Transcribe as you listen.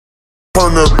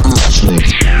Turn that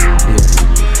bitch.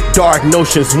 Dark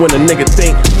notions when a nigga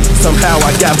think. Somehow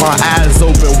I got my eyes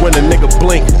open when a nigga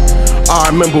blink. I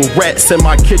remember rats in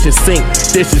my kitchen sink.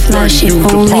 Dishes dirty, use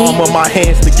the palm of my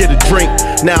hands to get a drink.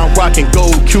 Now I'm rocking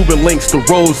gold Cuban links, the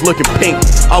rose looking pink.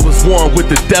 I was born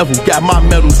with the devil, got my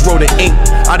medals wrote in ink.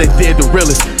 I done did the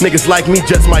realest, niggas like me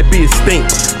just might be a stink.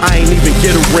 I ain't even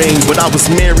get a ring, but I was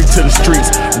married to the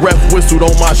streets. Ref whistled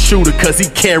on my shooter cause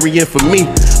he carrying for me.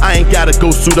 I ain't gotta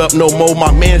go suit up no more,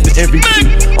 my man's the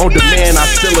MVP. On demand, I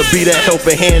still'll be that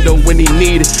helping hand though when he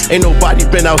needed. Ain't nobody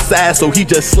been outside, so he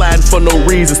just sliding for no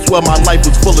reason. Swear my life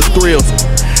was full of thrills.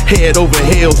 Head over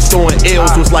heels, throwing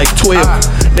L's was like 12.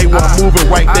 They weren't moving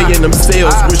right, they in them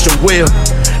cells, wishing well.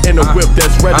 In a whip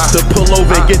that's ready to pull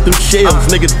over and get them shells.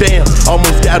 Nigga, damn,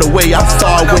 almost got away. I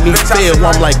saw it when he fell.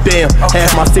 I'm like, damn,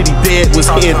 half my city dead was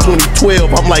here in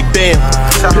 2012. I'm like, damn,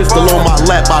 pistol on my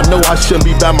lap. I know I shouldn't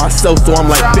be by myself, so I'm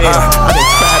like, damn, I done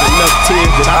cried enough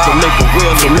tears that I can make a will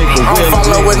to make a will. I don't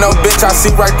follow with no bitch, I see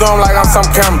right through him like I'm some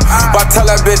camera. But I tell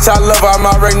that bitch I love her, I'm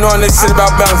already knowing this shit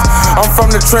about balance. I'm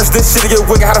from the trench, this shit get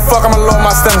wicked. How the fuck I'ma lower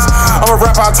my standards? I'm a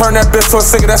rapper, I turn that bitch to a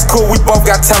singer, that's cool, we both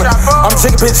got talent. I'm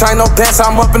chicken bitch, I ain't no dancer,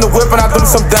 I'm up in the whip and I do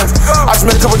some dance. I just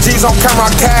made a couple G's on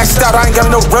camera, I cashed out, I ain't got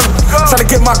no rim.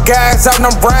 Tryna get my gas out and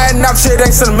I'm riding out, shit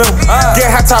ain't sentimental. Get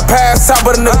hot top pass out,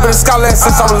 but a nigga been a scholar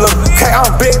since I'm little. Okay,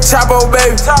 I'm Big Chapo,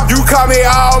 baby, you call me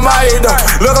almighty though.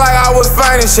 Look like I was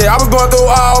finding shit, I was going through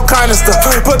all kind of stuff.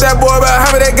 Put that boy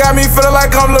behind me, they got me feeling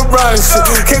like I'm LeBron and shit.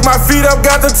 Kick my feet up,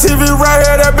 got the TV right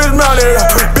here, that bitch mounted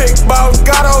up. Big balls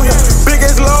got on here,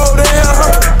 biggest load in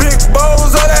here. Big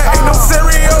bowls of that, ain't no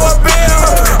cereal up in here.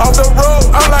 Off the road,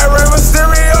 I'm like Ray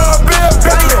Mysterio up in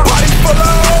here. Body full of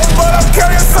hoes, but I'm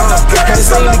carrying something, I'm carrying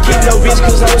something. Can't keep no bitch,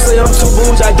 cause honestly I'm too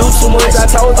bougie, I do too much. I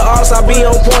told the arts I be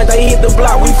on point, they hit the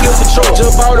block, we feel the truck.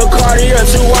 Jump out the car here,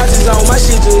 2 watches on, my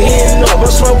shit just hitting up.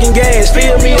 I'm smoking gas,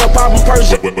 fill me up, popping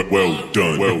Persian. Well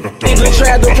done. Niggas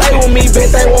tried to play with me, bet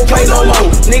they won't play no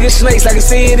more. Niggas snakes, I can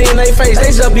see it in they face,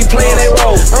 they just be playing they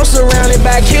role. I'm surrounded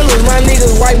by killers, my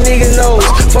niggas wipe niggas' nose.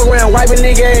 Fuck around wiping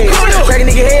nigga ass, crack a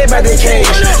nigga head by the cage.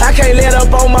 I can't let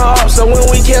up on my ops, so when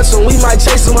we catch him, we might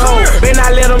chase him home. Then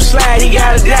I let him slide, he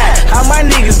gotta die. How my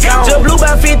niggas gone? Just blew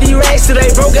about 50 racks today,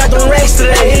 broke out them racks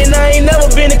today. And I ain't never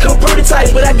been a computer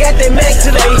type, but I got that Mac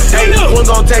today. Hey, we're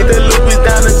gon' take that little bitch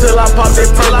down until I pop that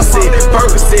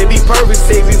Percocet, be perfect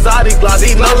six, exotic gloss,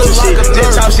 these numbers shit.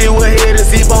 Just chop shit with head and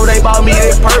Z-Bo, they bought me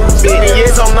that perfect fit. And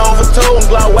yes, I'm known for toting,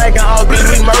 Glock whacking all these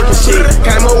we murder shit.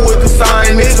 Came up with the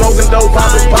sign, nigga, smoking dope,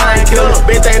 poppin' pine killer.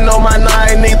 Bet they know my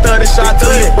nine, nigga, 30 shot to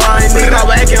your brain. Nigga,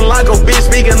 I'm acting like a bitch,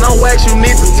 speaking on wax, you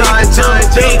need some time.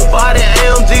 Big body,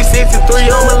 AMG 63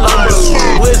 on my lumber.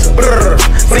 Which brrr,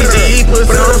 CGE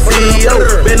pussy on the CEO.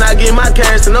 Bet I get my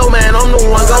cash to no man, I'm the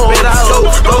one gon' bet I go.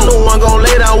 I'm the one gon'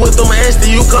 lay down with them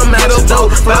asty, you come out the door.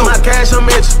 Find my cash, I'm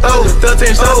at your throat.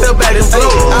 13 shots, step back and flow.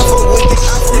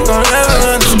 You gon'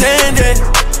 never understand it.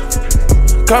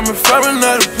 Coming from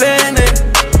another planet.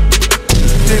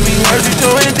 Did me what you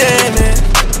doing, damn it.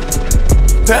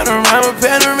 Panorama.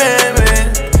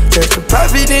 There's the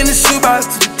profit in the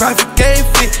shoebox, the profit can't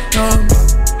fit no more.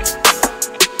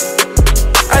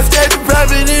 I said the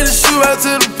profit in the shoebox,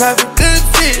 till the profit couldn't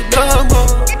fit no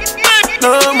more.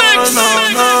 No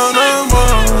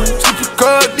more. Keep the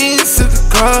codeine, sip the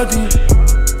codeine.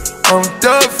 I'm a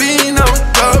Duffy.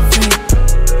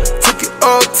 Took it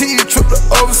OT, triple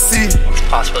overseas.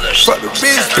 Fuck the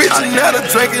bitch, and now they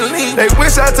drinking lean. They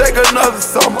wish I take another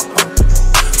summer.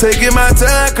 Taking my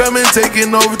time, coming,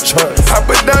 taking over trust. I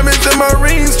put diamonds in my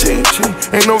rings, ching.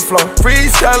 Ain't no flaw,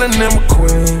 freestyling in my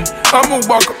queen. I'm a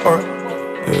walker art,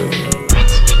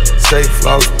 yeah. Say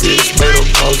floss, bitch, made a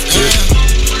boss, bitch.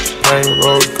 Plain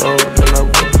rose gold, then I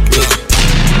won't get it.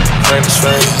 Ain't the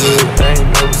same good, ain't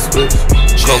never switch.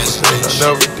 Couple things I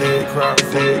never did, cry.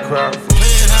 Playing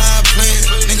high,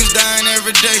 playing, niggas dying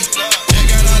every day. Ain't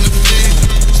got all the big,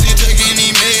 still taking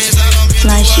these meds. I don't get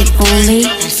Fly shit only.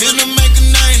 I'm finna make a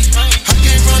name. I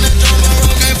came from the dumb,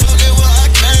 I can't forget where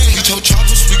I came. You told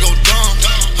choppers we go dumb.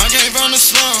 I came from the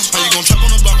slum. How you gon' trap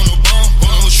on the block on the bomb? One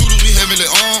of the shooters we heavily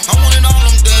on. I wanted all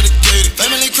them dedicated.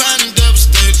 Family crying and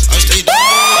devastated. I stayed down,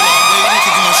 waiting,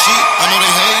 kicking my shit. I know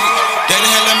they hate it. Daddy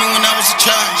had left me when I was a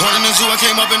child. Born in the zoo, I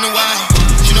came up in the wild.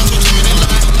 You know, so tell me they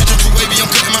lie. You took the wavy, I'm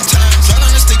cutting my time. Fell on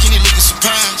the stick and he looking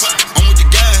surprised. I'm with the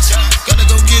guys. Gotta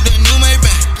go get that new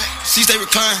Maybach. See, stay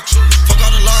recline. Fuck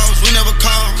all the laws, we never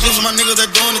call. Those are my niggas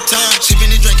that doing the time.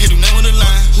 Sipping the drink, can't do nothing with the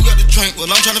line. Who got the drink?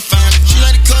 Well, I'm tryna find it. She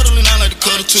like to cuddle and I like to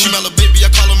cuddle too. She my little baby, I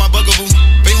call her my bugaboo.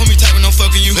 Baby, hold me tight when I'm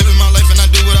fucking you. Living my life and I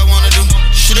do what I wanna do.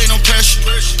 Shit ain't no pressure.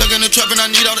 Stuck in the trap and I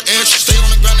need all the extra. Stay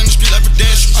on the ground in the street like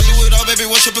pedestrian. I do it all,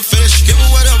 baby, what's your profession? Give her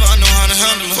whatever, I know how to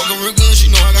handle it. Fuck her real good.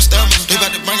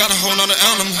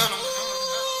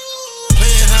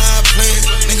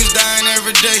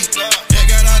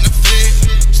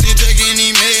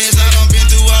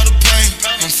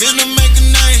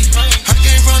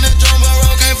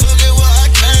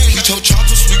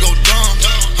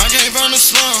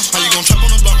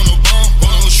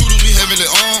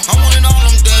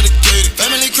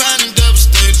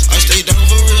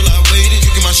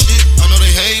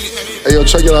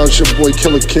 it out, it's your boy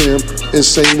Killer Cam in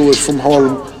St. Louis from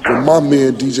Harlem with my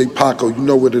man DJ Paco. You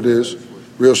know what it is.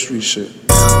 Real street shit.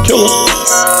 Killer.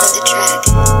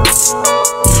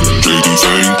 JD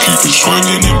thing, keep it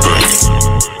swinging and banging.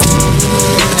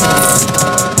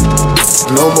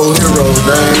 No more heroes,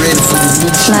 they ain't ready for the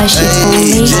new shit.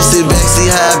 Hey, just sit back,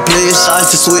 see how I play it.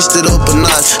 Shots to switched it up a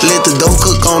notch. Let the dough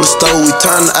cook on the stove. We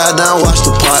turn the eye down, watch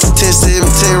the pot. 10-17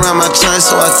 around my chain,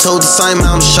 so I told the same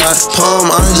amount of shots. Palm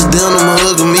oranges, down them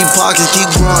hugging me, pockets keep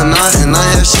growing out. And I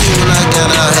had shit when I got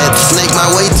out. Had to snake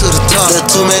my way to the top. That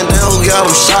 2-man down who got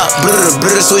him shot.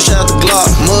 Brr, switch out the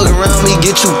Glock. Mug around me,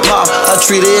 get you pop. I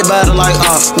treat everybody like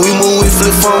off. We move with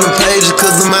flip on the pages,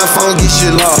 cause the my phone get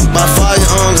shit lost. By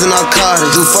firearms and narcotics.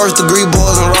 Do first degree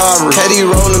boys and robbery. Caddy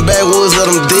rolling backwoods of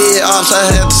them dead ops, I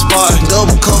had to spot.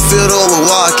 Double cup filled over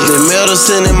walking. The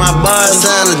medicine in my body.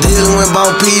 Signed a deal and went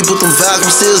about people. Them vacuum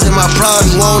seals in my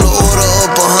product. Want to order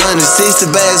up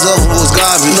 160 bags of them was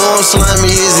garbage. Know I'm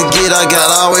slimy as it get. I got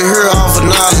always heard off of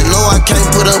knowledge. Know I can't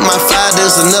put up my 5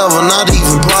 days or never, not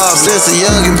even problem. Since a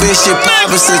youngin' bitch shit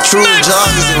poppin', said true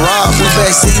joggers and robbers. We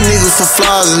backseat niggas for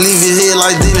flies and leave his head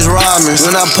like Dennis Rodman.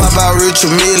 When I pop out rich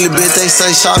immediately, bitch, they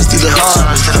say shots to the heart.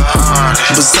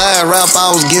 Besides rap,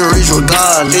 I was getting rich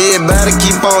regardless. Everybody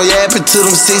keep on yapping till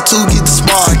them 6'2" get the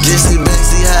spark. Just sit back,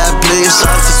 see how I play it.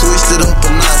 Shots to switch it up a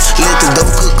notch. Let the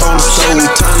dough cook on the stove. We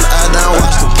turn the eye down,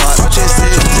 watch the pot.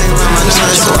 10-17 around my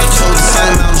chain, so I told the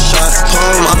same amount of shots.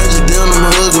 Palm oranges, down them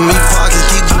hugging me, pockets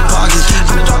keep them pockets keep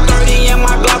them. I dropped 30 in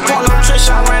my Glock on no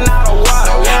trish, I ran out of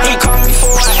water. He called me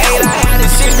for an 8, I had it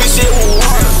 6, we shit with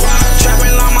water.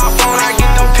 Trapping on my phone, I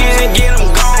get them peas and get them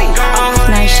gone.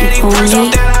 First off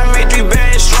that I made 3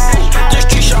 bands strong. Just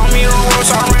to show me the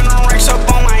ropes, I ran the racks up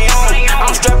on my own.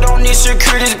 I'm strapped on these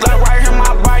securities, Glock right here,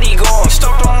 my bodyguard.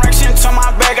 Stuffed on racks into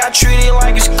my bag, I treat it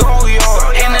like it's gold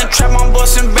yard. In the trap, I'm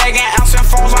busting bag and ounce and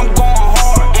phones, I'm going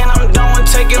hard. And I'm done with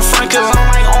taking front, cause I'm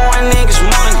like owing niggas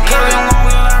money. Cause as long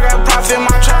as I got profit,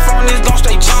 my trap phone is gon'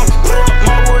 stay jumping.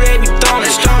 Mobile, they be thumbing.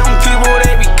 Them people,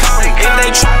 they be coming. If they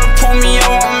tryna pull me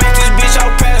up, I'll make this bitch out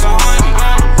past 100.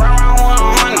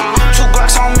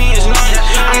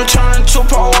 I'm turning to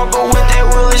Paul Walker with that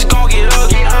will, it's gon' get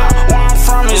ugly. Where I'm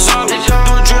from is ugly. Do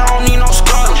a drill, don't need no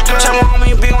skull. Tell on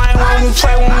me, big like when you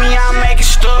play with me, I make it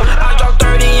stuck. I dropped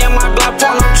 30 in my Glock,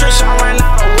 on no trish, I ran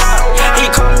out of water. He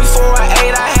called me for an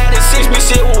 8, I had it 6,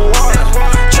 mix it with water.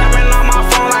 Trapping on my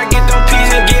phone, I get them peas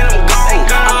and get them gone.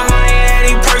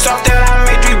 180 perks off that, I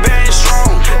made 3 bands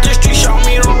strong. Just to show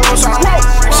me the ropes, I run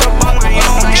racks up on my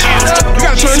own. You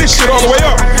gotta turn this shit all the way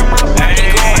up.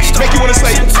 Make you wanna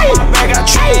say, oh,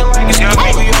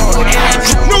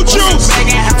 no juice.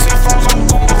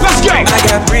 Let's go. I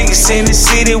got bricks in the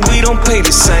city, we don't pay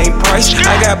the same price.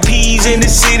 I got peas in the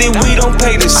city, we don't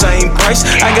pay the same price.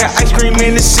 I got ice cream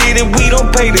in the city, we don't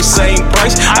pay the same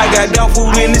price. I got dog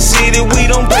food in the city, we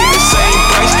don't pay the same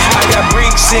price. I got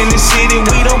bricks in the city,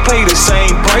 we don't pay the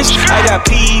same price. I got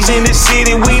peas in the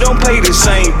city, we don't pay the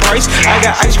same price. I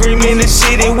got ice cream in the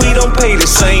city, we don't pay the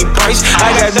same price.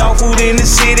 I got dog food in the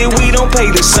city, we don't pay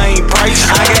the same price.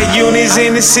 I got units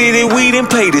in the city, we didn't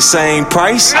pay the same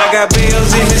price. I got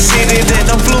bills in the city that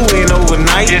I'm flew in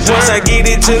overnight. Once I get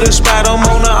it to the spot, I'm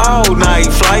on an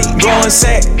all-night flight. Going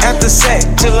sack after sack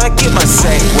till I get my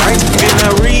sack right. Then I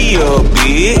re-up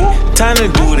it, time to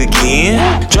do it again.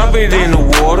 Drop it in the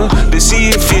water to see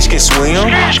if fish can swim.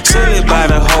 Set it by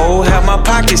the hole, have my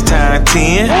pockets tied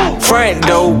 10. Front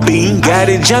door bean, got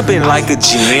it jumping like a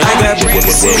gym. I got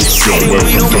bricks in the city,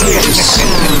 we don't pay the same.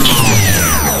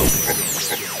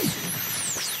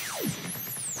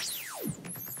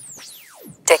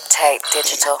 Dictate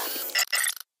Digital.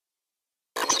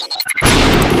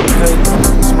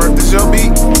 Smurf, this your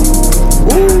beat?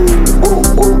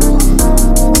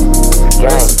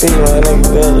 Gang. See my nigga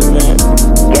better, man.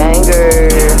 Ganger.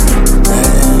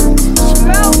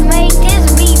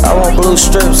 I want blue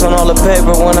strips on all the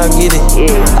paper when I get it.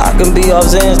 I can be off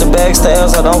Zans, the bag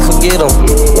styles, I don't forget them.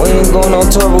 We ain't going on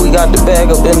tour, but we got the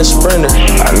bag up in the Sprinter.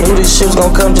 I knew this shit was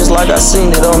gonna come just like I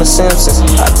seen it on The Simpsons.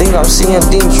 I think I'm seeing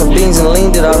demons from beans and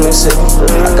lean that I've been sipping.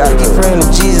 I gotta keep praying to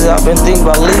Jesus, I've been thinking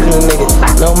about leaving a nigga.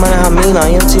 No matter how mean I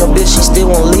am to your bitch, she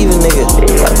still won't leave a nigga.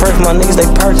 I pray for my niggas, they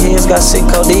perk heads, got sick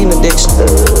codeine addiction.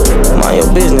 Mind your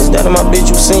business, that is my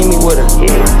bitch, you seen me with her.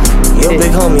 Your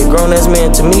big homie, grown ass man,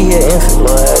 to me he an infant.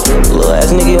 Little ass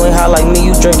nigga, you ain't high like me,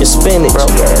 you drinking spinach.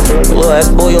 Little ass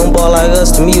boy, you don't ball like us,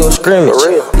 to me you a scrimmage.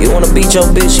 You wanna beat your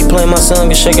bitch, she playing my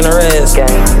song and shaking her ass.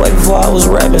 Way before I was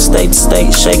rapping state to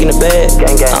state, shaking the bag.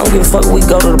 I don't give a fuck, we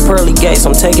go to the pearly gates,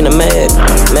 I'm taking the mag.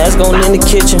 Mask on in the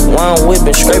kitchen, while I'm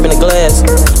whipping, scraping the glass.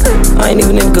 I ain't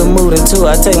even in a good mood until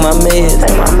I take my meds.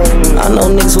 I know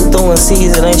niggas who throwing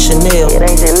C's, it ain't Chanel.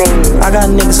 I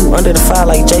got niggas who under the fire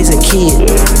like Jason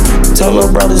Kidd. Tell little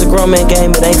bro this a grown man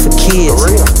game, it ain't for kids.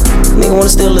 Nigga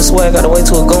wanna steal the swag, gotta wait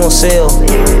till it go on sale.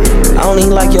 I don't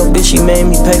even like your bitch, she made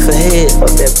me pay for head.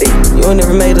 You ain't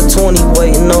never made a 20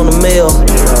 waiting on the mail.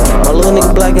 My little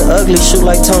nigga black and ugly, shoot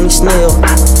like Tony Snell.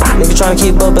 Nigga tryna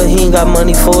keep up, but he ain't got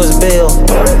money for his bail.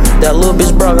 That little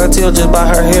bitch broke, I tell just by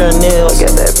her hair and nails.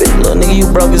 Little nigga, you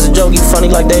broke as a joke, you funny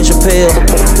like Dave Chappelle.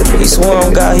 He swore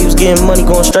on God he was getting money,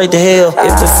 going straight to hell.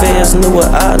 If the feds knew what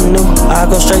I knew, I'd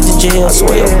go straight to jail. I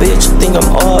swear your bitch think I'm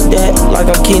all that, like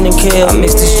I'm Keenan Kel. I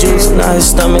mixed his juice, now his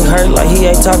stomach hurt like he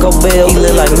ate Taco Bell. He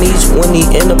lit like Meech when he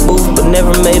in the booth, but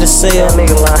never made a sale.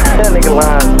 That nigga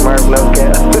lying, Smurf, no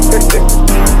cap.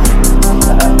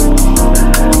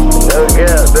 No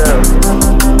cap, no cap.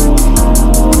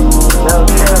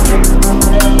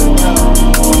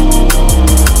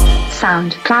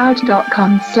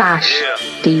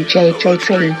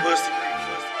 SoundCloud.com/DJ3Y.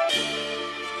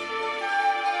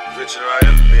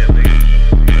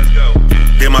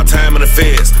 Did my time in the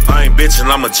feds, I ain't bitchin',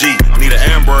 I'm a G. Need an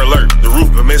Amber Alert, the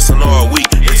roof been missing all week.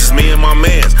 It's just me and my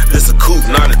mans, this a coupe,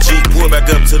 not a Jeep. Pull back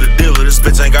up to the dealer, this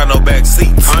bitch ain't got no back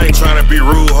seat. I ain't tryna be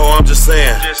rude, ho, I'm just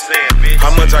saying. How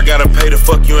much I gotta pay to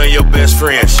fuck you and your best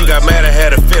friend? She got mad and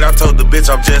had a fit, I told the bitch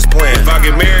I'm just playing. If I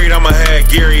get married, I'ma have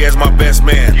Gary as my best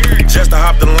man. Just to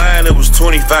hop the line, it was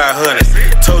 $2,500.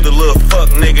 Told the little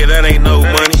fuck nigga that ain't no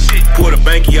money. Pulled a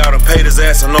banky out and paid his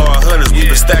ass in all hundreds. We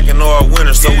been stacking all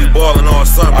winter, so we ballin' all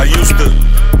summer. I used to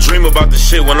dream about the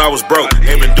shit when I was broke.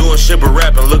 Ain't been doing shit but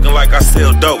rapping, looking like I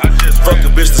sell dope. Fuck a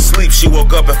bitch to sleep, she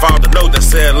woke up and found a note that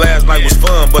said last night was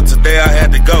fun, but today I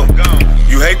had to go.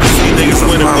 You hate to see niggas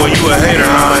winning, boy, you a hater.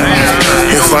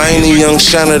 If I ain't a young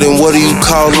shiner, then what do you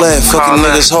call that? Fucking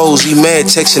niggas hoes, he mad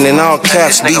texting in all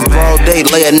caps. Beat all day,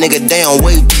 lay a nigga down,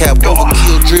 weight cap.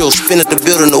 Overkill drill, spin at the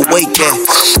building to wake at.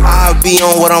 I'll be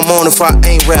on what I'm on if I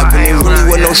ain't rapping. Ain't really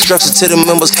with no structure till the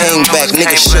members came back.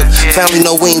 Niggas shook, family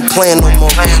know we ain't playing no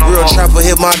more. Real trapper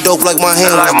hit my dope like my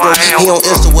hand was broke. He on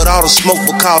Insta with all the smoke,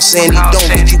 but call saying he don't.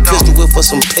 Get you pistol whip for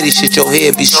some petty shit, your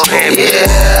head be strong.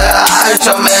 Yeah, I hurt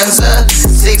your man's up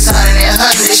 600 and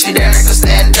 100, she there nigga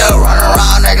stand up, run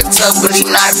around like a tough, but he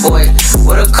not boy.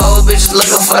 With a cold bitch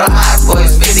looking for the hot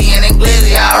boys. 50 in the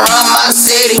glizzy, I run my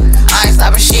city. I ain't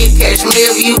stopping shit, catch me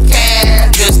if you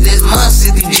can. Just this month,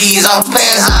 60 G's on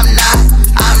pants. I'm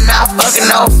not fucking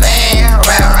no fan.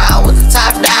 Ran around with the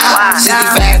top down.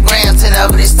 65 grams, 10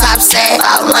 over this top set.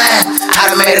 Outline. I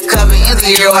done made a couple ends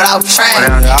a year without trying.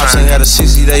 I also had a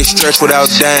 60-day stretch without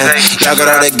dying. Y'all got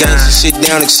all that gangsta shit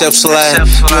down except slide.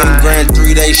 You ain't grand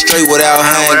 3 days straight without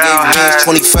hang. Gave bands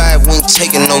 25, we ain't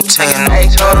taking no time. Hey,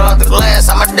 hold on the glass,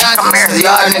 I'm a dunk.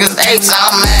 Y'all niggas apes,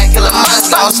 I'm mad. Killer months,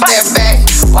 don't step back.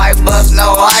 White bucks,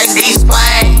 no ID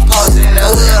splain. Posted in the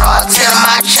hood, all 10 of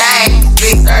my chain.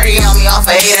 Big 30 on me off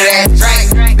a 8 of that drink.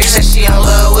 Bitch said she in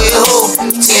love with who?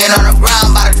 10 on the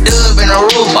ground, by the dub in the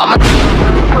roof. I'm a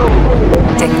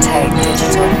Dictate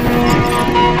Digital.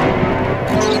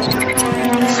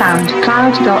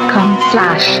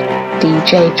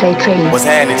 SoundCloud.com/DJ3Y. What's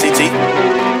happening, TT?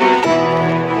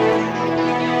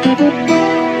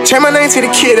 Change my name to the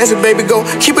kid, that's a baby go.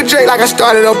 Keep it Drake like I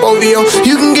started up OVO.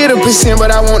 You can get a percent,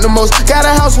 but I want the most. Got a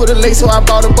house with a lake, so I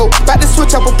bought a boat. About to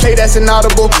switch up a play that's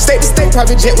inaudible. State to state,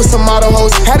 private jet with some model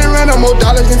hoes. Had to run up more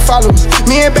dollars than followers.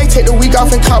 Me and Bay take the week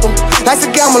off in Cabo. Life's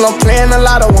a gamble, I'm playing a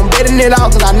lotto. I'm betting it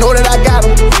all, cause I know that I got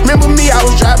them. Remember me, I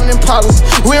was driving Impalas.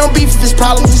 We don't beef if it's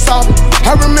problems, we solve them.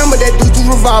 I remember that dude's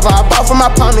revolver I bought for my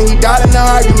partner, he died in the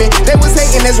argument. They was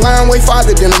hating, that's why I'm way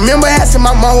farther than them. Remember asking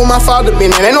my mom where my father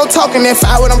been. And ain't no talking that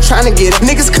fire, what I'm trying to get.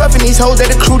 Niggas cuffing these hoes that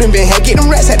the crew done been had. Get them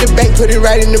rats at the bank, put it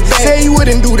right in the bag. Say he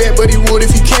wouldn't do that, but he would if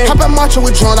he can. How about marching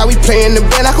with drone, like we playing the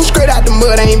band. I come straight out the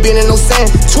mud, I ain't been in no sand.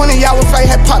 20 y'all fight,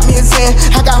 had popped me a Zan.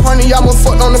 I got 100 y'all more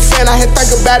fucked on the fan. I had think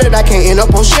about it, I can't end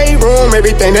up on shade room.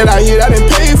 Everything that I hear, I done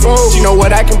paid for. You know what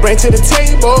I can bring to the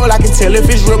table. I can tell if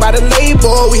it's real by the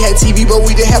label. We had TV, but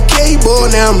we didn't have cable.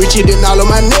 Now I'm richer than all of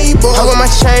my neighbors. I want my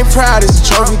chain proud as a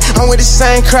trophy. I'm with the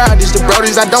same crowd as the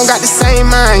brodies. I don't got the same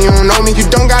mind, you don't know me. You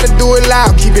don't gotta do it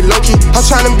loud, keep it low key. I'm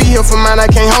trying to be here for mine,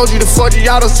 I can't hold you. The 40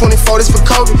 autos, 24, this for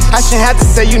Kobe. I shouldn't have to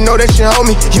say, you know that you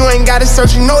hold me. You ain't gotta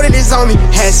search, you know that it's on me.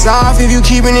 Hats off if you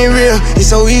keeping it real. It's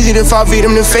so easy to fall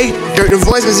victim to fate. Dirt the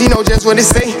voice, cause he know just what it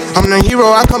say. I'm the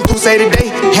hero, I come through, say today.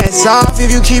 Hats off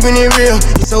if you keeping it real.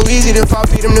 It's so easy to fall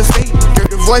victim to fate. Dirt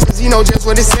the voice, cause he know just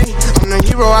what it say. I'm the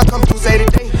hero, I come through, say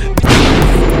today.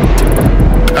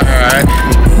 Alright.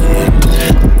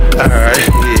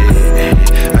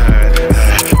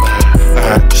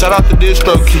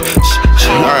 Distro Kid.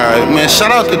 Alright, man,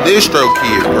 shout out to Distro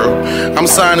Kid, bro. I'm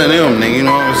signing them, nigga, you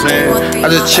know what I'm saying? I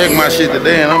just checked my shit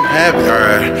today and I'm happy,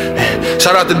 alright.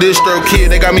 Shout out to Distro Kid,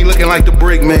 they got me looking like the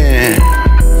brick man.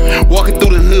 Walking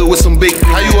through the hood with some big.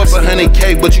 How you up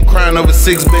 100K but you crying over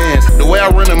 6 bands? The way I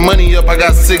run the money up, I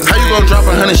got 6. How you gonna drop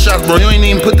 100 shots, bro? You ain't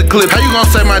even put the clip. How you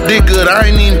gonna say my dick good? I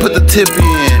ain't even put the tip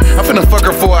in. I finna fuck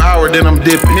her for an hour, then I'm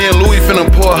dipping. Me and Louis finna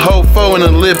pour a whole foe in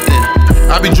a Lipton.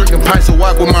 I be drinking pints of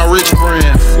wop with my rich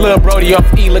friends. Lil' Brody off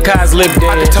E, look how his lip dance.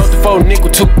 I just told the phone nickel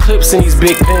 2 clips in these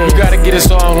big pants. You gotta get us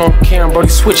all on cam, Brody,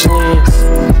 switching lanes.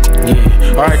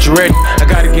 Yeah, alright, you ready? I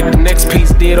gotta get the next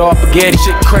piece did off spaghetti.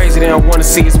 Shit crazy, they don't wanna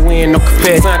see us win, no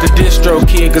confetti. Signed the Distro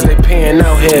Kid, cause they paying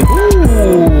out heavy.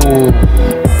 Ooh.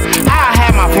 I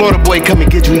had my Florida boy come and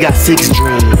get you, he got 6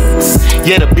 dreads.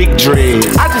 Yeah, the big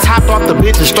dreads. I just hopped off the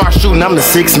bitch and start shooting, I'm the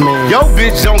 6th man. Yo,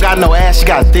 bitch don't got no ass, she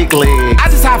got thick legs. I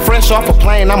just hopped fresh off a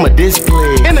plane, I'm a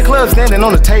display. In the club standing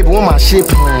on the table with my shit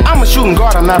playing. I'm a shooting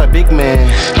guard, I'm not a big man.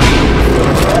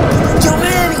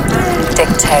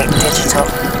 Dictate Digital.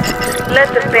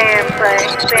 Let the band play,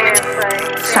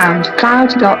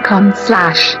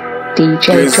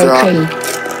 SoundCloud.com/DJ3Y.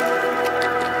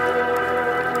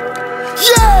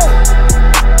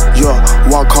 Yeah,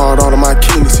 walk hard out of my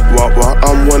kidneys.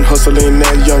 I'm one hustling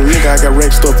that young nigga. I got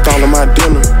rack stuffed all of my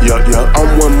dinner.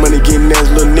 I'm one money getting that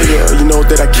little nigga. You know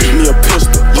that I keep me a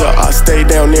pistol. Yeah, I stay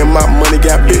down there, my money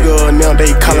got bigger. Now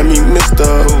they calling me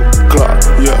Mr. Glock.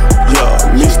 Yeah,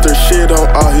 Mr. Shit on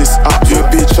all his ops. Yeah,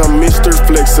 bitch, I'm Mr.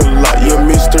 Flex a lot. Yeah,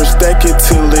 Mr. Stack it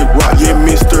till it rock. Yeah,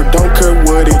 Mr. Don't care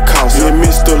what it costs. Yeah,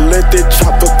 Mr. Let that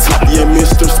chopper top. Yeah,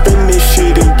 Mr. Spend this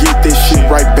shit and get this shit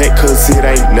right back, cause it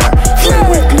ain't not. Friend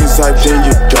with Glizzy, then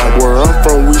you done. Where I'm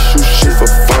from, we shoot shit for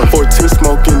fun. 14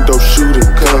 smoking, dope, shooting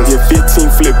guns. Yeah,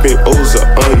 15 flipping O's or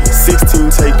onions.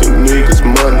 16 taking niggas'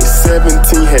 money.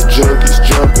 17 had junkies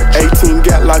jumping. 18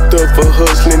 got locked up for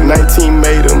hustling. 19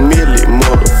 made a million,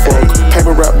 motherfucker.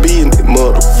 Paper route business,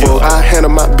 motherfucker. I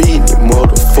handle my business,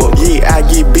 motherfucker. Yeah, I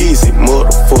get busy,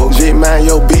 motherfucker. Just mind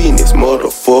your business,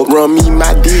 motherfucker. Run me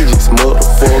my digits,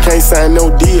 motherfucker. Can't sign no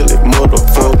deal,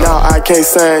 motherfucker. Now I can't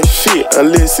sign shit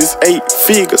unless it's 8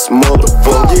 figures,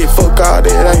 motherfucker. Yeah, fuck all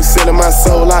that, I ain't selling my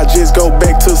soul. I just go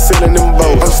back to selling them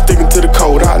bows. I'm sticking to the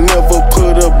code. I never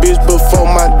put a bitch before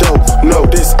my dough. No,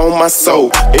 this on my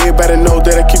soul. Everybody know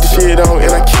that I keep the shit on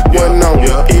and I keep one on.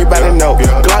 Everybody know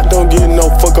Glock don't give no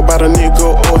fuck about a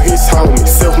nigga or his homie.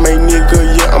 Self-made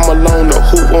nigga, yeah, I'm a loner.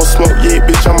 Who won't smoke? Yeah,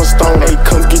 bitch, I'm a stoner. Hey,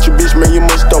 come get your bitch, man, you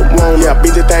must don't want it. Yeah, I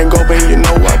beat the thing over and you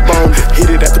know I boned it. Hit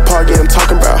it at the park, yeah, I'm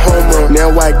talking about home run.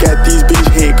 Now I got these bitch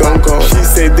head gon' go. She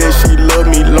said that she love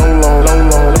me long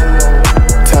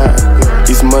time.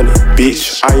 It's money,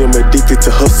 bitch. I am addicted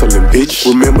to hustling, bitch.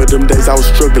 Remember them days I was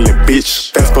struggling,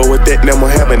 bitch. Fast forward that, now I'm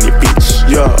having it, bitch.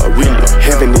 Yeah, really,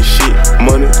 having this shit.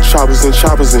 Money, choppers and shit.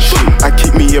 I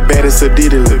keep me a bad as a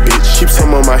diddly, bitch. Keep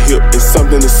some on my hip, it's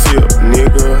something to sip,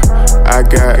 nigga. I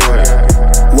got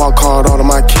walk hard out of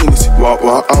my kidneys.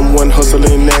 I'm one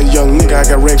hustling that young nigga. I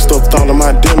got rack stuffed all of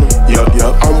my dinner.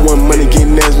 I'm one money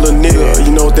getting that little nigga.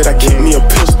 You know that I keep me a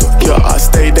pistol. Yeah, I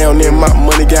stay down there, my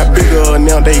money got bigger.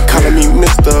 Now they calling me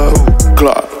Mr.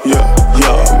 Glock. Yeah,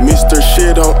 Mr.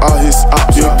 Shit on all his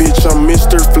ops. Yeah, bitch, I'm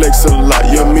Mr. Flex a lot.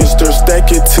 Yeah, Mr. Stack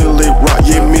it till it rock.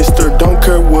 Yeah, Mr. Don't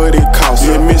care what it costs.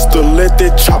 Yeah, Mr. Let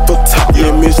that chopper top.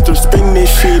 Yeah, Mr. Spend this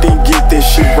shit and get that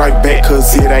shit right back,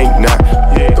 cause it ain't not.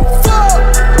 Yeah.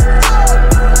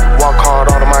 Walk hard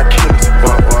out of my kidneys.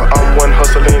 I'm one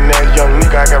hustling that young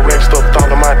nigga. I got rack stuffed all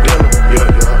of my dinner. For real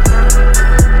though,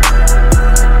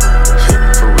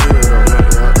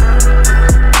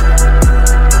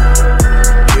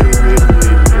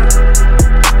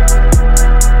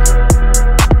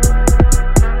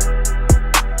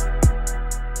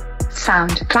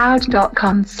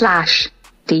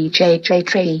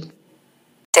 SoundCloud.com/DJ3Y.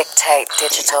 Dictate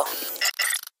Digital.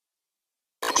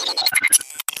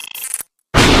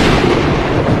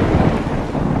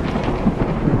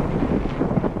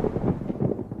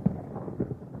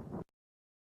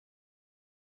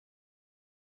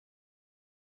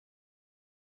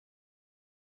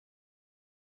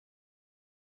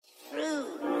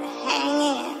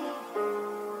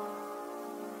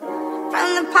 Hanging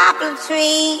from the poplar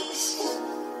trees.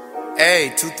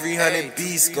 Hey, 200-300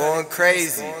 beats going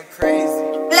crazy.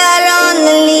 Blood on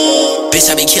the leaves. Bitch,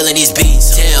 I be killing these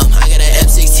beats. Damn, I got an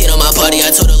F16 on my body.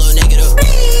 I told a little nigga to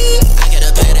I got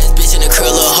a badass bitch in the curl,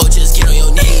 little hoe, just get on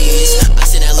your knees. I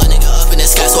send that little nigga up in the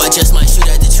sky, so I just might shoot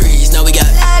at the trees. Now we got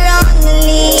blood on the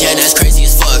leaves. Yeah, that's crazy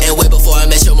as fuck. And way before I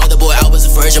met your mother, boy, I was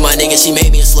a virgin. My nigga, she made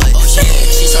me a slut. Oh shit,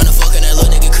 she tryna fuck on that little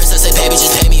nigga Chris. I say, baby,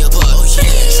 just pay me a buck. Oh shit,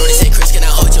 shorty say, Chris, can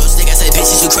I hold your stick? I say, bitch,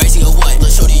 is you crazy or what?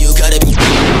 Little shorty, you gotta be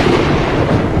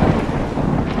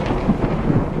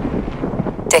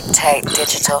Dictate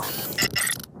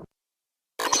Digital.